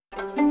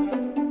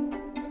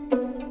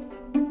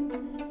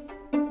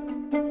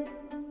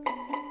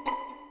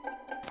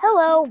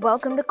Hello,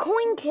 welcome to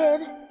Coin Kid.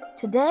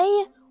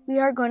 Today we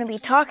are going to be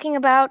talking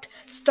about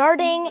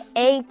starting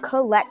a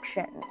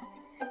collection.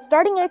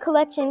 Starting a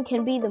collection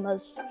can be the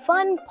most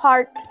fun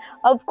part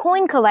of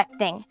coin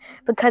collecting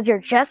because you're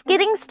just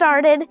getting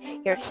started,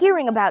 you're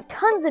hearing about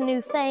tons of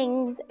new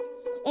things,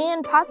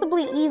 and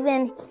possibly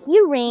even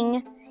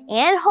hearing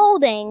and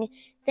holding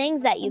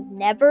things that you've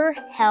never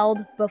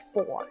held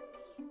before.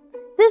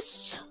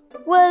 This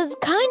was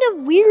kind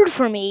of weird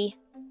for me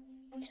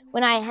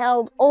when I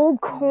held old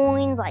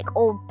coins like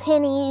old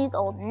pennies,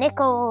 old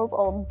nickels,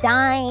 old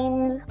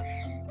dimes,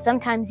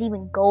 sometimes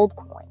even gold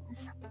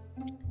coins.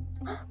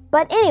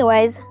 But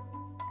anyways,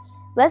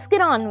 let's get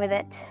on with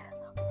it.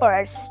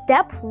 For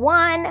step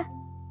one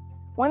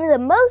of the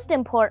most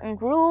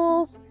important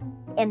rules,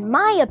 in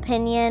my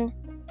opinion,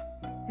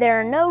 there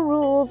are no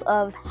rules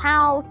of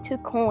how to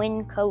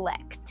coin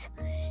collect.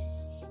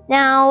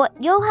 Now,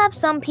 you'll have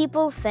some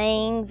people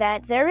saying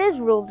that there is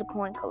rules to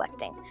coin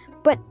collecting,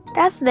 but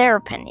that's their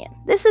opinion.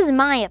 This is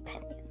my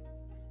opinion.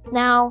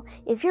 Now,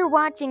 if you're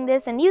watching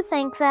this and you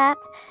think that,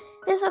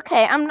 it's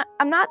okay. I'm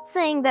not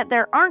saying that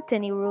there aren't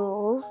any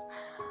rules.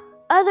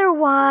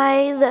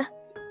 Otherwise,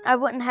 I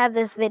wouldn't have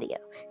this video.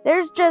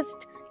 There's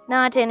just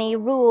not any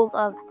rules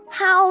of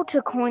how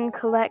to coin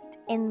collect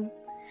in,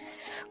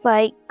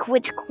 like,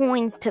 which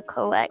coins to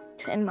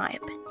collect, in my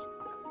opinion.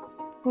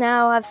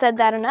 Now, I've said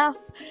that enough.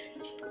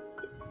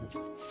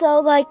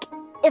 So, like,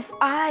 if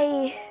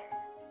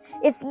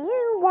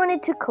you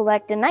wanted to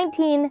collect a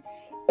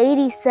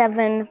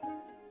 1987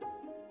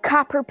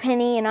 copper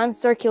penny in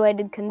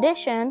uncirculated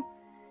condition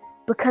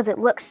because it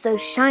looks so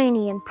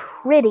shiny and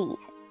pretty,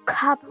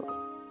 coppery,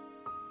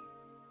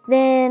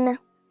 then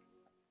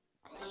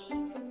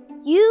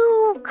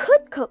you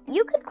could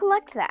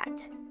collect that.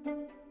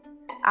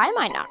 I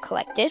might not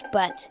collect it,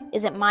 but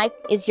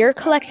is your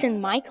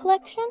collection my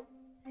collection?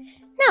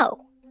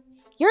 No.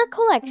 Your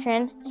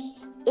collection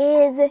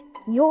is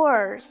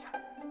yours.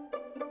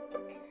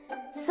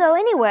 So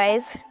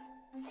anyways,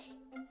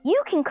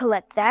 you can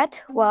collect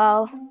that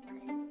while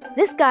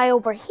this guy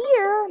over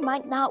here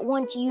might not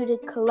want you to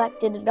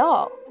collect it at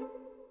all.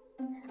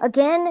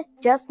 Again,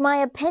 just my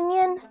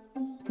opinion.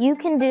 You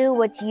can do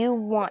what you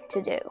want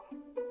to do.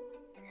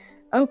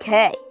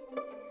 Okay,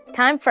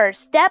 time for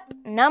step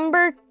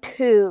number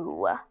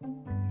 2.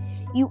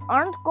 You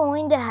aren't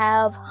going to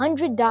have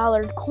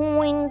 $100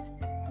 coins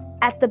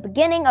at the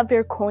beginning of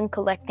your coin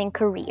collecting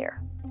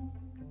career.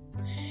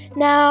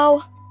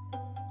 Now,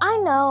 I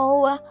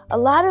know a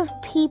lot of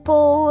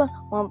people,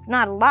 well,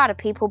 not a lot of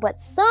people,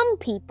 but some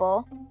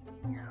people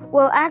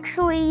will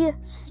actually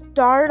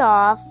start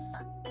off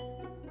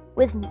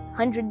with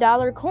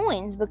 $100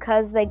 coins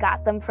because they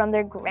got them from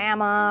their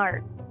grandma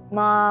or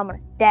mom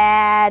or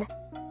dad,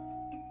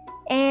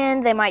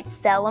 and they might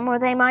sell them or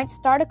they might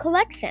start a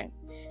collection.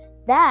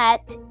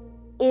 That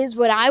is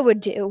what I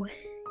would do.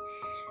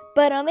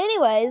 But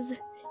anyways,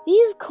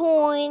 these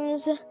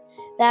coins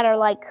that are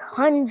like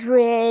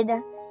 100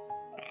 and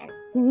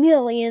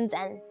millions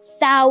and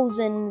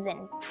thousands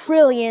and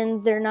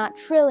trillions, they're not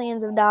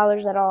trillions of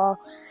dollars at all,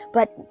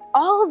 but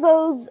all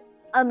those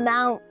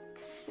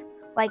amounts,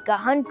 like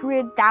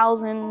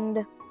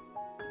 $100,000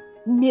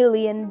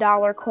 million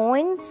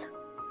coins,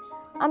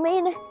 I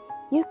mean,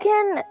 you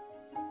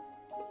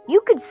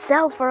could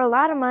sell for a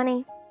lot of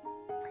money,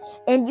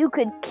 and you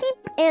could keep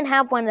and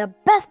have one of the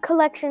best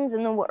collections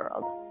in the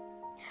world.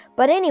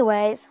 But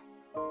anyways,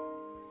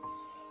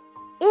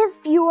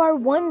 if you are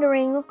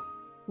wondering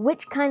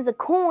which kinds of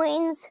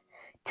coins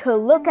to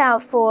look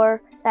out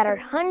for that are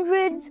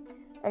hundreds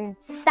and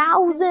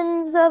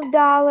thousands of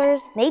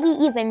dollars, maybe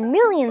even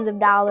millions of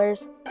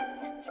dollars,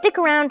 stick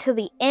around till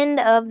the end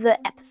of the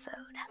episode.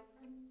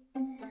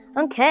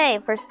 Okay,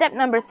 for step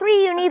number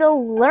 3, you need to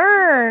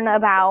learn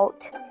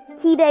about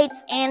key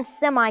dates and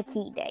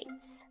semi-key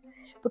dates.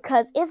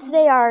 Because if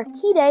they are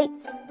key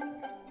dates,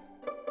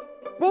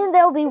 then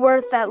they'll be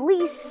worth at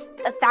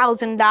least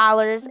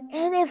 $1,000.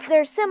 And if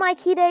they're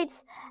semi-key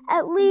dates,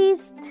 at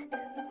least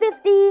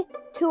 50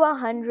 to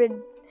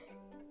 100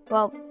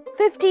 to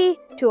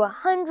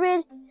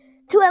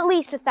at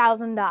least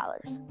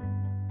 $1,000.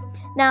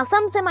 Now,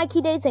 some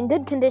semi-key dates in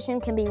good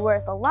condition can be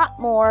worth a lot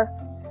more,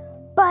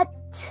 but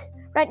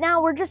right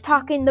now we're just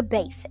talking the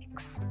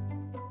basics.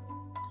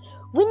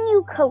 When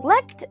you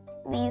collect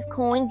these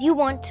coins, you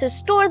want to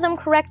store them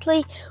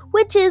correctly,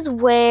 which is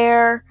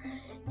where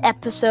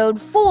episode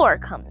 4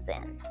 comes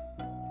in.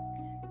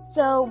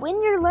 So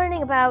when you're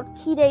learning about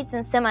key dates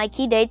and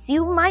semi-key dates,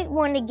 you might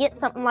want to get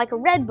something like a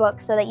red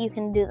book so that you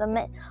can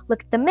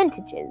look at the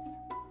mintages.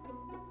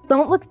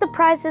 Don't look at the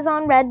prices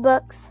on red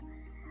books.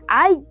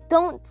 I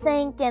don't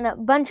think, and a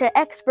bunch of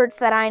experts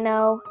that I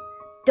know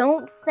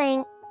don't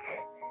think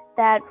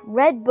that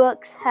red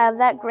books have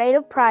that great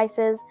of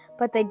prices,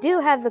 but they do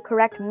have the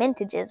correct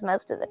mintages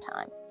most of the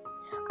time.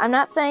 I'm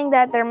not saying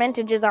that their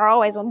mintages are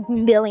always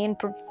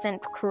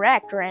 1,000,000%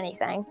 correct or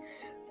anything,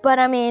 but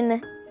I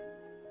mean,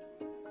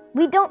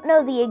 we don't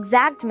know the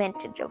exact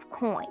mintage of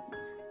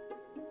coins.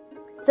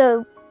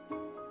 So,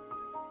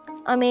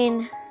 I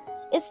mean,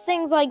 it's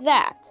things like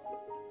that.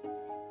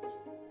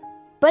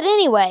 But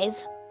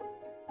anyways,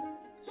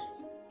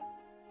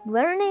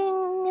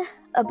 learning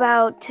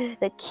about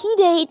the key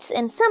dates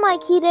and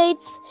semi-key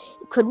dates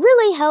could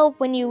really help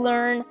when you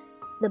learn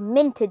the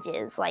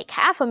mintages, like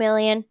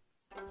 500,000.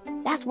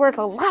 That's worth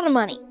a lot of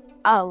money.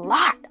 A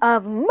lot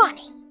of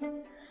money.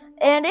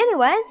 And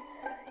anyways,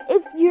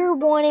 if you're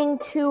wanting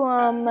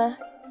to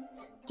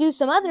do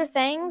some other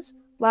things,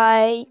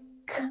 like,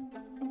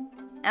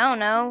 I don't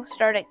know,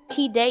 start a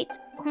key date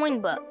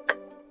coin book,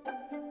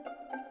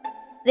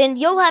 then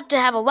you'll have to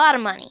have a lot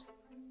of money,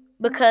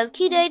 because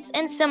key dates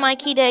and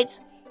semi-key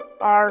dates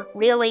are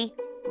really,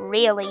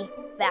 really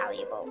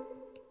valuable.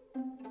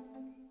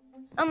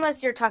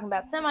 Unless you're talking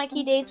about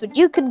semi-key dates, which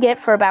you could get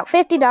for about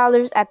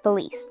 $50 at the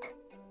least.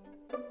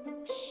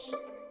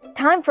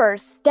 Time for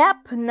step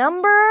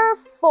number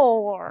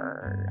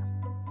 4.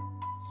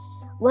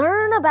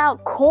 Learn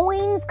about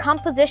coins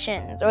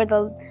compositions, or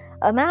the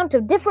amount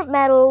of different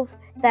metals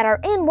that are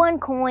in one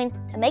coin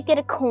to make it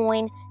a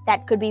coin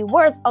that could be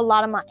worth a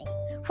lot of money.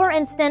 For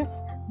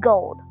instance,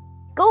 gold.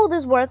 Gold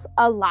is worth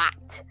a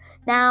lot.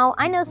 Now,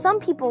 I know some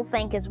people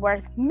think it's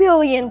worth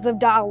millions of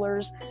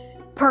dollars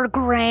per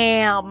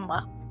gram,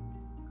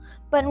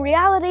 but in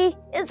reality,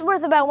 it's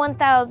worth about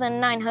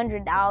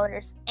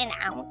 $1,900 an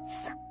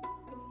ounce.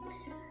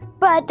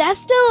 But that's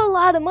still a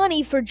lot of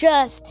money for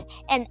just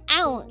an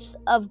ounce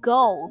of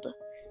gold.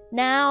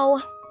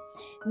 Now,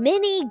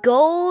 many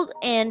gold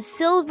and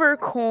silver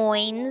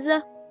coins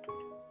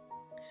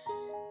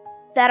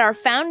that are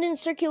found in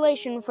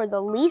circulation for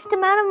the least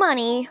amount of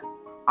money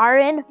are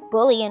in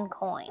bullion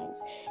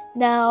coins.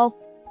 Now,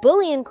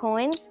 bullion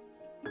coins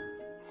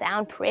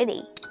sound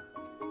pretty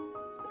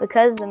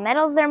because the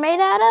metals they're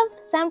made out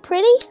of sound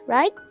pretty,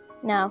 right?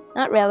 No,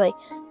 not really.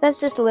 That's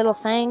just a little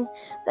thing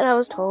that I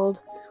was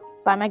told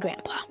by my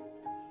grandpa.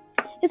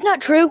 It's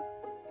not true,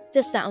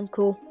 just sounds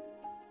cool.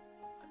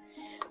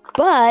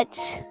 But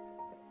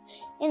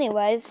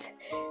anyways,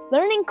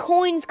 learning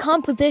coins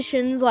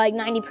compositions like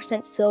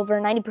 90%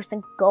 silver,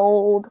 90%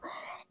 gold,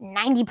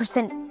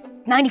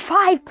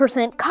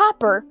 95%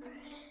 copper,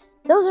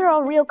 those are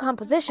all real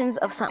compositions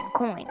of some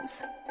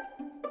coins.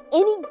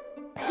 Any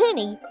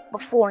penny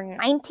before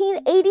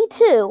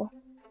 1982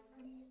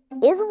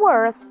 is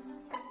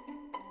worth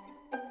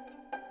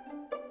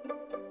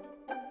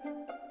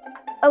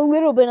a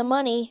little bit of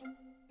money,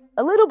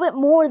 a little bit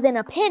more than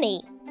a penny,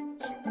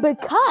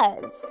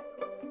 because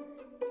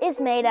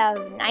it's made out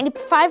of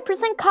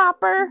 95%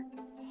 copper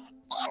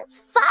and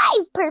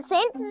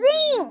 5%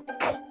 zinc.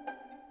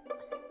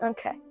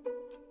 Okay.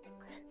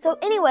 So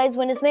anyways,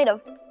 when it's made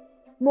of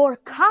more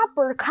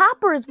copper,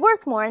 copper is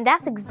worth more, and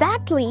that's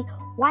exactly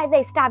why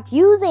they stopped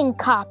using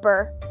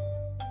copper.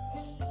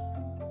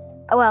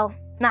 Well,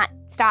 not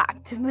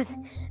stopped, but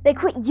they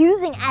quit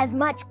using as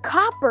much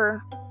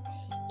copper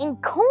in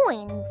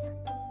coins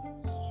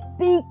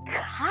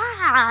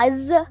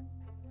because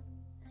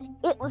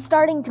it was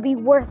starting to be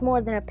worth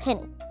more than a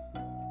penny.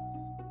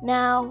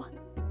 Now,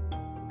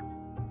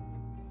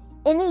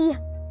 any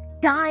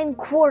dime,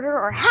 quarter,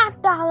 or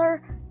half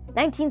dollar,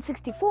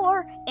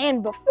 1964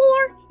 and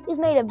before, is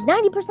made of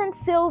 90%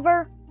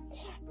 silver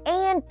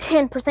and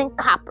 10%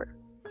 copper.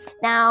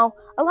 Now,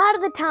 a lot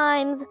of the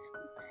times,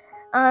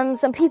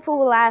 some people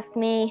will ask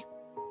me,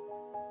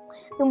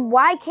 then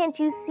why can't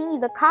you see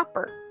the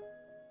copper?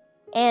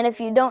 And if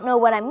you don't know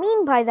what I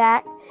mean by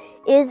that,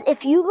 is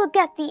if you look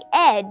at the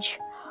edge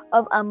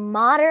of a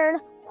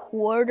modern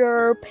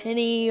quarter,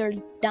 penny, or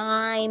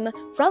dime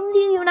from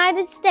the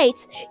United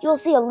States, you'll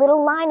see a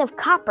little line of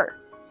copper.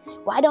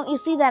 Why don't you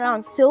see that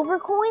on silver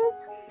coins?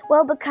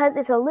 Well, because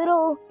it's a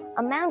little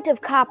amount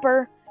of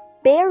copper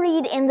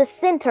buried in the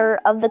center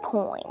of the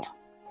coin.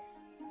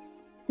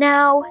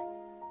 Now,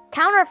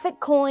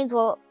 counterfeit coins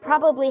will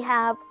probably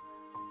have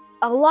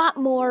a lot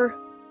more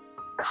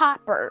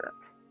copper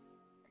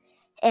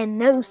and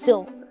no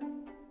silver.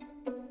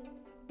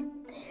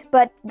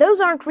 But those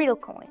aren't real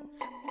coins.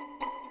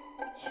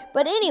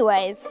 But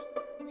anyways,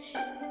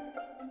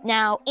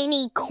 now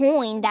any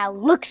coin that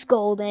looks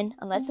golden,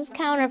 unless it's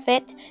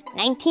counterfeit,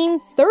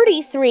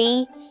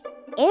 1933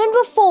 and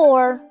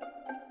before,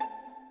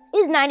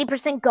 is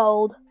 90%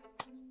 gold,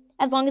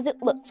 as long as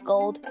it looks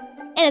gold,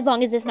 and as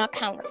long as it's not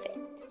counterfeit.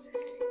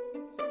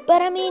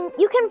 But I mean,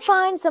 you can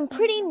find some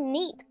pretty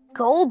neat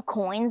gold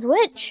coins,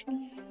 which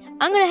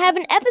I'm going to have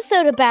an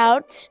episode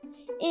about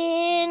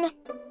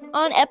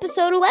on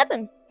episode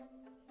 11.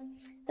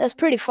 That's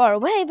pretty far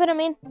away, but I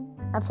mean,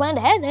 I planned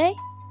ahead, eh?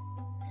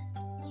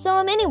 So,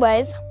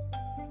 anyways,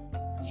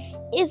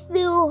 if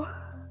you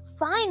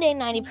find a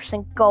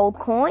 90% gold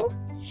coin,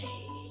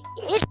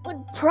 it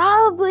would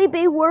probably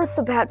be worth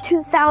about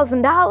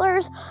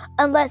 $2,000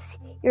 unless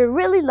you're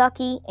really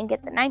lucky and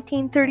get the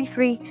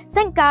 1933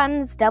 St.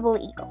 Gaudens Double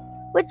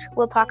Eagle, which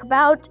we'll talk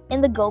about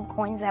in the gold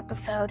coins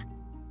episode.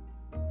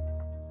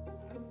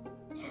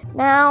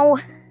 Now,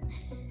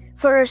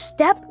 for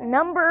step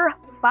number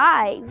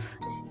 5,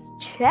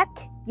 check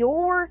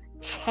your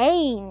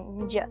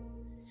change.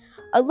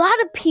 A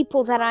lot of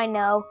people that I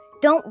know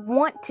don't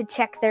want to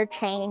check their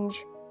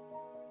change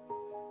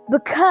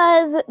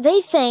because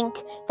they think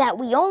that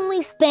we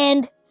only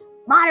spend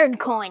modern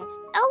coins.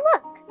 Oh,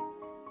 look,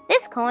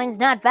 this coin's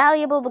not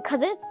valuable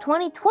because it's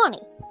 2020.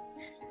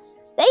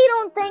 They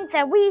don't think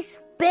that we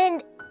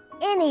spend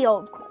any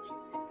old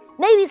coins.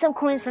 Maybe some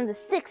coins from the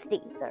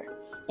 60s, or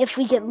if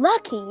we get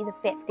lucky, the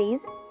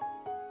 50s.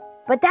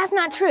 But that's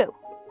not true.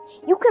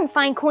 You can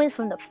find coins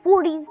from the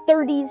 40s,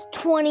 30s,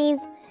 20s,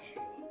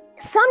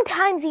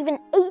 sometimes even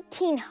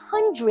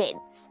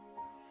 1800s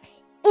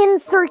in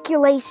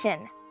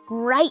circulation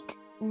right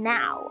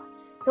now.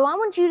 So I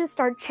want you to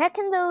start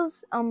checking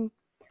those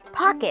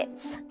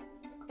pockets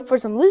for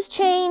some loose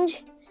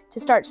change to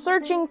start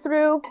searching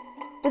through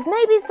with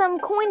maybe some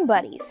coin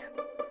buddies.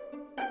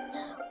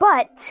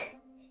 But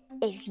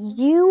if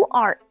you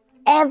are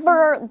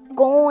ever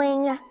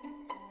going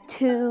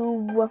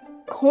to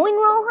coin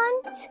roll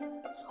hunt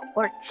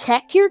or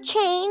check your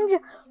change,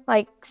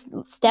 like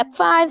step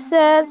 5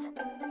 says,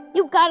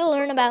 you've got to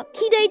learn about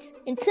key dates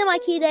and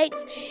semi-key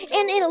dates.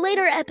 And in a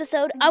later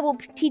episode, I will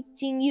be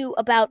teaching you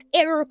about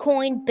error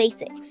coin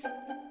basics.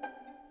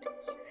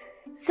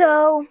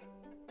 So,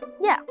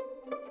 yeah.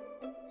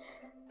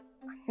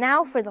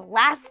 Now for the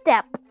last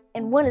step,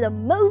 and one of the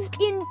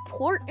most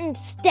important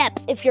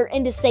steps if you're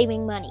into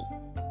saving money.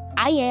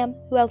 I am.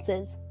 Who else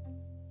is?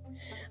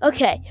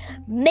 Okay,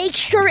 make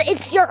sure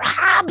it's your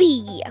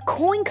hobby.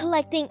 Coin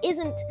collecting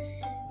isn't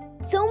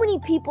so many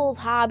people's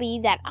hobby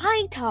that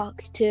I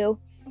talk to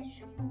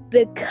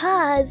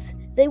because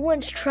they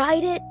once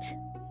tried it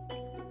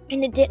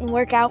and it didn't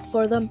work out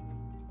for them.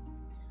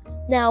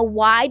 Now,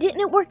 why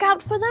didn't it work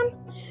out for them?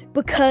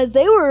 Because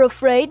they were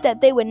afraid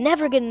that they would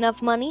never get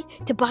enough money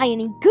to buy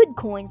any good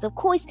coins. Of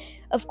course,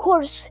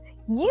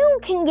 you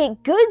can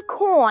get good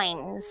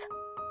coins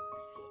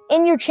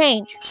in your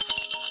change,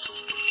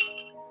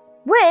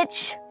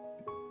 which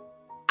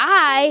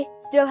I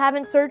still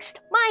haven't searched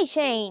my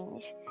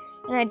change,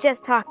 and I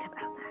just talked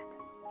about that.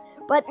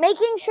 But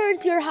making sure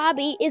it's your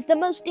hobby is the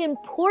most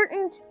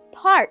important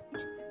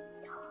part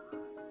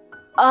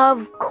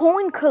of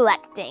coin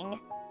collecting.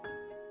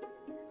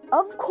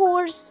 Of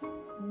course,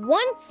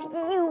 once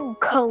you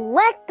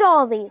collect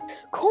all these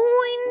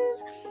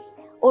coins,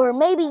 or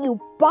maybe you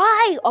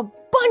buy a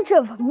bunch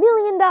of $1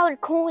 million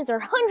coins or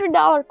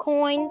 $100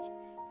 coins,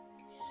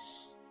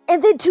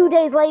 and then 2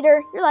 days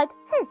later, you're like,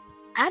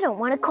 I don't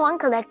want to coin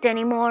collect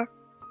anymore.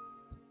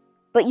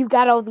 But you've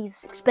got all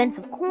these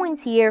expensive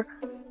coins here,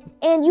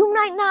 and you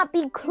might not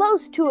be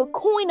close to a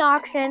coin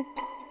auction,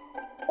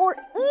 or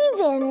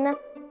even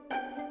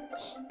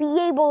be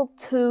able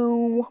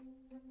to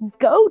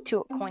go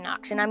to a coin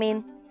auction. I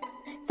mean,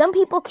 some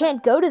people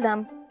can't go to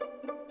them.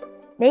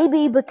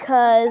 Maybe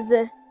because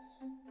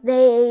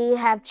they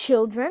have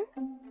children,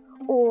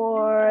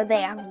 or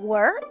they have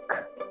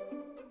work,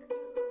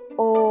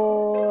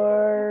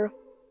 or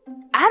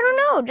I don't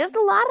know, just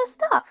a lot of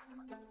stuff.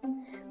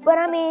 But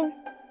I mean,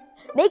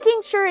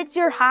 making sure it's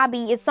your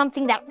hobby is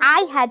something that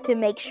I had to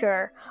make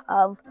sure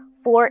of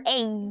for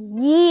a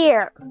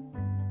year.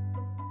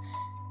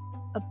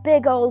 A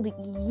big old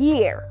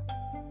year.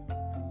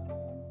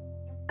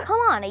 Come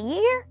on, a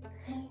year?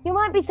 You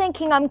might be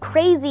thinking I'm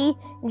crazy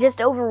and just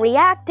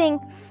overreacting,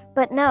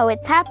 but no,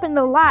 it's happened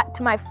a lot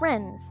to my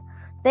friends.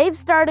 They've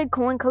started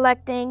coin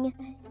collecting,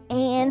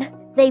 and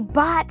they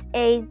bought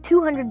a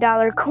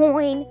 $200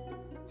 coin,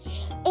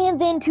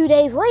 and then 2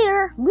 days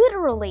later,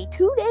 literally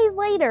 2 days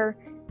later,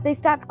 they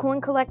stopped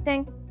coin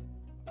collecting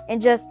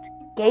and just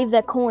gave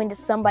that coin to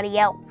somebody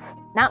else.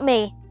 Not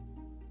me.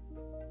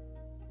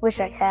 Wish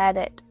I had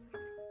it.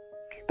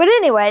 But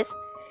anyways,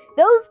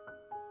 those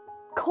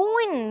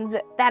coins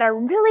that are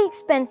really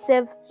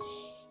expensive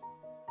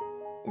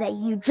that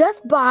you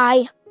just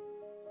buy,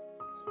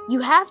 you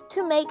have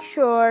to make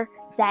sure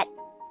that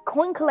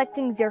coin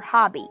collecting is your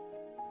hobby.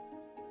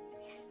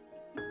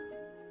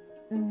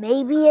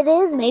 Maybe it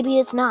is, maybe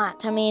it's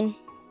not. I mean,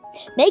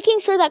 making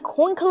sure that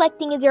coin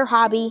collecting is your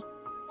hobby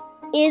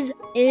is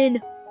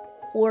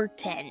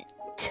important.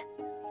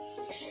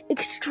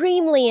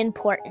 Extremely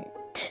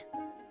important.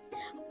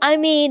 I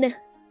mean,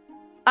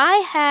 I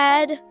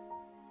had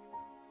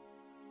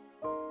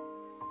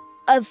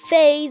a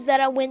phase that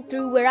I went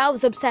through where I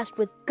was obsessed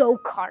with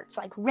go-karts,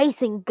 like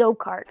racing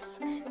go-karts.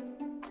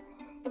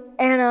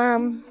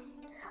 And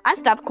I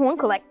stopped coin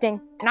collecting,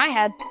 and I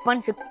had a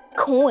bunch of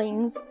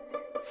coins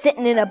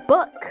sitting in a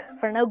book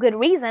for no good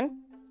reason.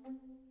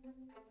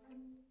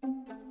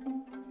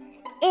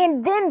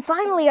 And then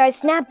finally I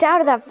snapped out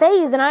of that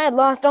phase, and I had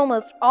lost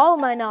almost all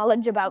my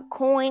knowledge about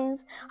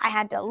coins. I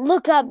had to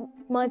look up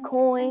my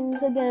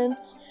coins again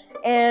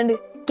and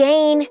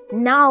gain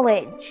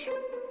knowledge.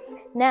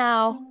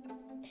 Now,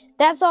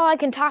 that's all I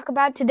can talk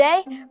about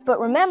today, but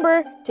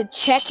remember to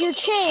check your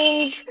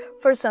change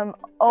for some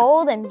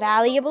old and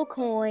valuable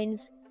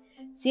coins.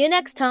 See you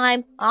next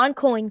time on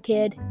Coin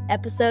Kid,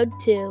 Episode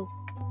 2.